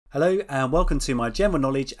Hello and welcome to my general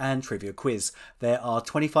knowledge and trivia quiz. There are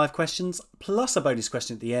 25 questions plus a bonus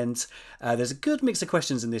question at the end. There's a good mix of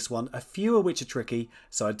questions in this one, a few of which are tricky,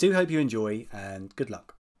 so I do hope you enjoy and good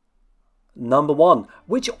luck. Number 1.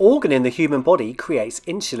 Which organ in the human body creates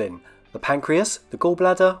insulin? The pancreas, the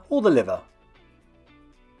gallbladder or the liver?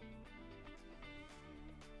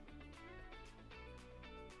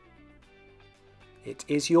 It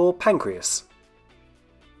is your pancreas.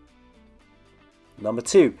 Number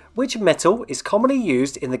 2. Which metal is commonly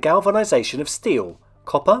used in the galvanization of steel?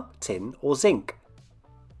 Copper, tin or zinc?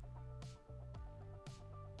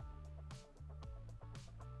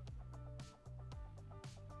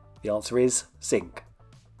 The answer is zinc.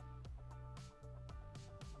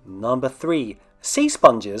 Number 3. Sea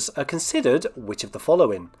sponges are considered which of the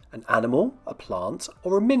following? An animal, a plant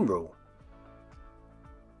or a mineral?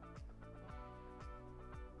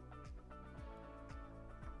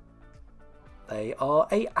 They are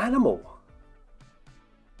an animal.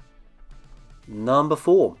 Number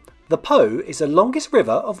 4. The Po is the longest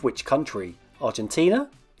river of which country? Argentina,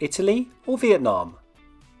 Italy or Vietnam?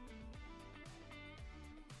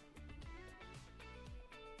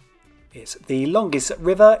 It's the longest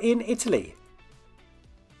river in Italy.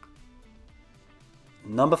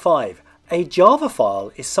 Number 5. A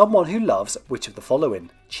Javaphile is someone who loves which of the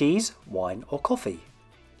following? Cheese, wine or coffee?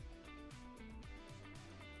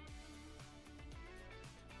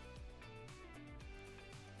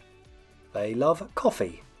 They love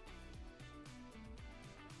coffee.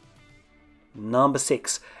 Number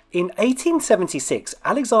 6. In 1876,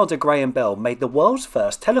 Alexander Graham Bell made the world's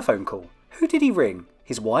first telephone call. Who did he ring?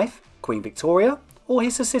 His wife, Queen Victoria, or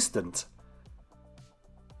his assistant?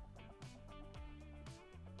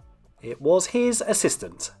 It was his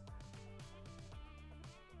assistant.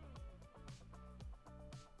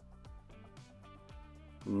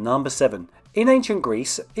 Number 7. In ancient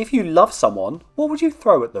Greece, if you love someone, what would you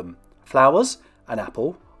throw at them? Flowers, an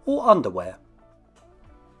apple, or underwear?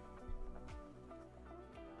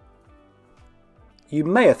 You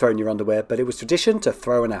may have thrown your underwear, but it was tradition to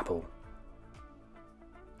throw an apple.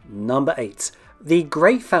 Number 8. The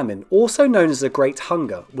Great Famine, also known as the Great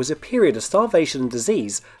Hunger, was a period of starvation and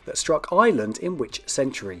disease that struck Ireland in which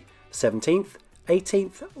century? 17th,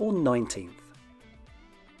 18th or 19th?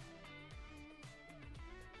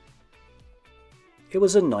 It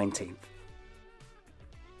was the 19th.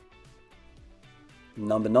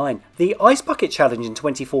 Number 9. The Ice Bucket Challenge in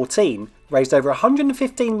 2014 raised over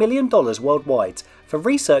 $115 million worldwide for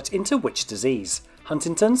research into which disease?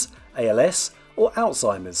 Huntington's, ALS or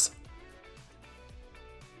Alzheimer's?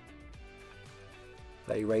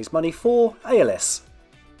 They raised money for ALS.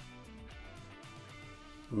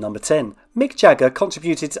 Number 10. Mick Jagger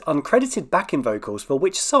contributed uncredited backing vocals for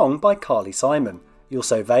which song by Carly Simon? You're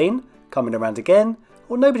So Vain, Coming Around Again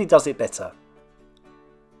or Nobody Does It Better?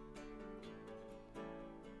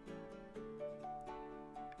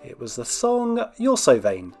 It was the song You're So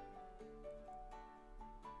Vain.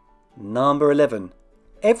 Number 11.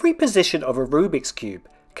 Every position of a Rubik's Cube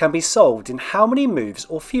can be solved in how many moves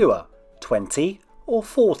or fewer? 20 or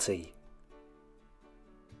 40?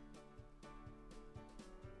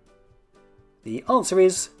 The answer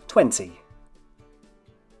is 20.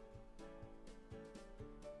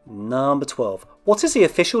 Number 12. What is the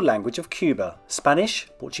official language of Cuba? Spanish,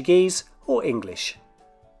 Portuguese or English?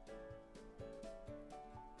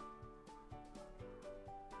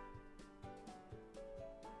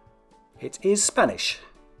 It is Spanish.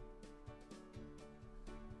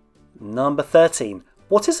 Number 13.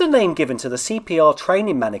 What is the name given to the CPR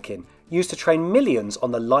training mannequin used to train millions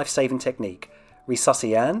on the life-saving technique?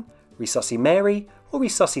 Resusci-Anne, Resusci-Mary or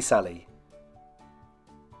Resusci-Sally?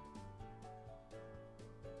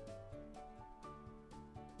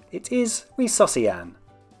 It is Resusci-Anne.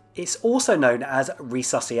 It's also known as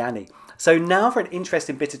Resusci-Annie. So now for an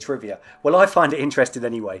interesting bit of trivia, well I find it interesting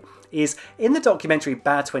anyway, is in the documentary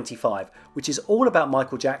Bad 25, which is all about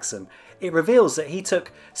Michael Jackson, it reveals that he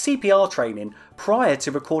took CPR training prior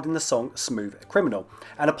to recording the song Smooth Criminal.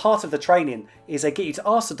 And a part of the training is they get you to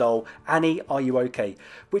ask the doll, Annie, are you okay?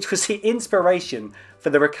 Which was the inspiration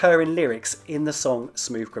for the recurring lyrics in the song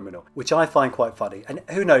Smooth Criminal, which I find quite funny. And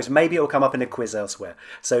who knows, maybe it'll come up in a quiz elsewhere.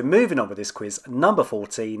 So moving on with this quiz, number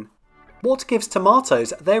 14. What gives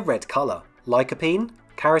tomatoes their red colour? Lycopene,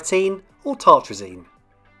 carotene or tartrazine?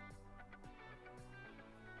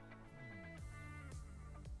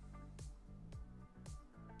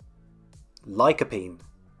 Lycopene.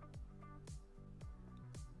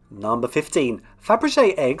 Number 15.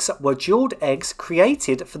 Fabergé eggs were jewelled eggs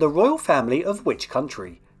created for the royal family of which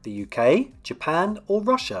country? The UK, Japan or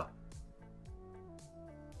Russia?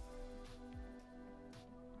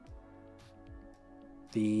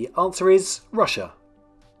 The answer is Russia.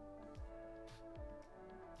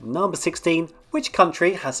 Number 16. Which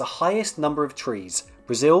country has the highest number of trees?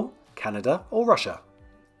 Brazil, Canada or Russia?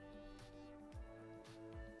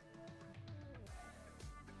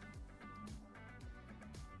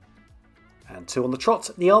 And 2 on the trot,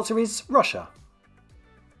 the answer is Russia.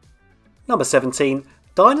 Number 17.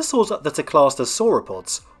 Dinosaurs that are classed as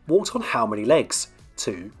sauropods walked on how many legs?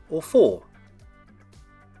 2 or 4?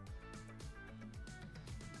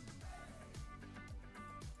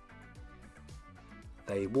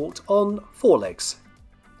 They walked on 4 legs.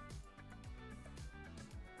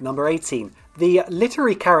 Number 18. The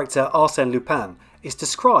literary character Arsène Lupin is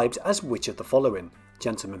described as which of the following?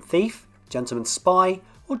 Gentleman thief, gentleman spy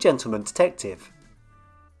or gentleman detective?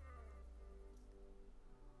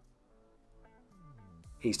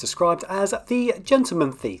 He's described as the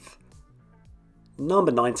gentleman thief.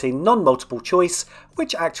 Number 19, non-multiple choice.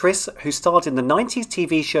 Which actress, who starred in the 90s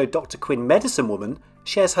TV show Dr. Quinn Medicine Woman,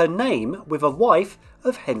 shares her name with a wife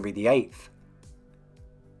of Henry VIII?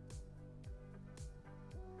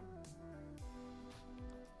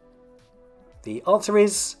 The answer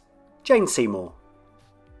is Jane Seymour.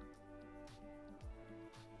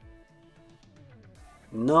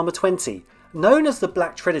 Number 20. Known as the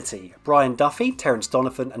Black Trinity, Brian Duffy, Terence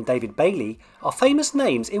Donovan and David Bailey are famous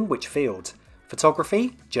names in which field?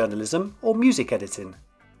 Photography, journalism or music editing?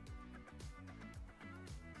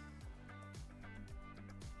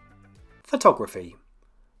 Photography.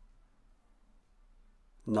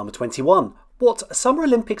 Number 21. What Summer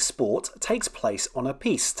Olympic sport takes place on a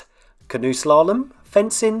piste? Canoe slalom,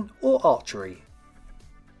 fencing or archery?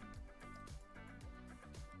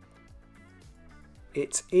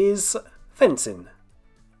 It is fencing.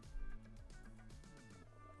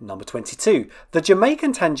 Number 22. The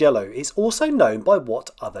Jamaican tangelo is also known by what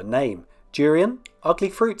other name? Durian, ugly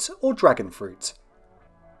fruit or dragon fruit?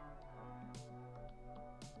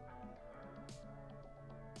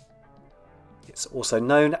 It's also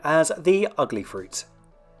known as the ugly fruit.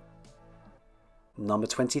 Number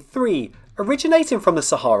 23. Originating from the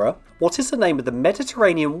Sahara, what is the name of the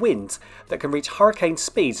Mediterranean wind that can reach hurricane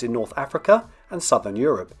speeds in North Africa and Southern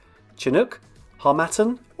Europe? Chinook,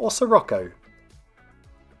 Harmattan or Sirocco?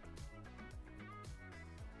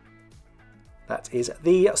 That is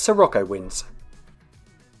the Sirocco winds.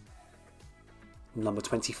 Number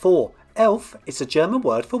 24. Elf is a German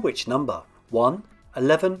word for which number? 1,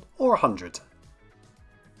 11 or 100?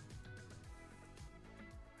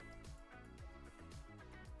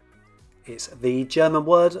 It's the German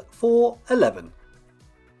word for 11.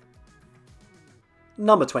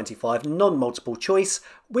 Number 25, non-multiple choice.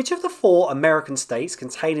 Which of the 4 American states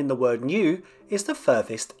containing the word new is the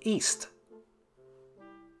furthest east?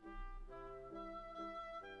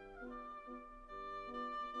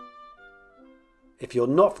 If you're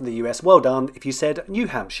not from the US, well done if you said New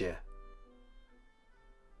Hampshire.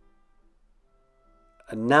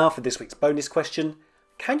 And now for this week's bonus question.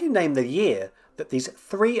 Can you name the year that these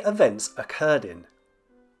 3 events occurred in?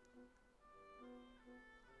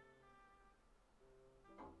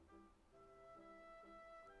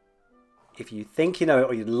 If you think you know it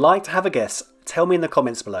or you'd like to have a guess, tell me in the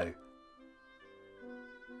comments below.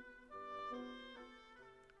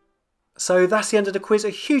 So that's the end of the quiz. A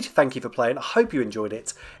huge thank you for playing. I hope you enjoyed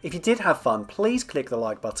it. If you did have fun, please click the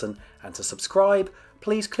like button, and to subscribe,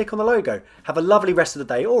 please click on the logo. Have a lovely rest of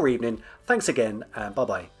the day or evening. Thanks again and bye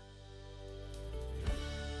bye.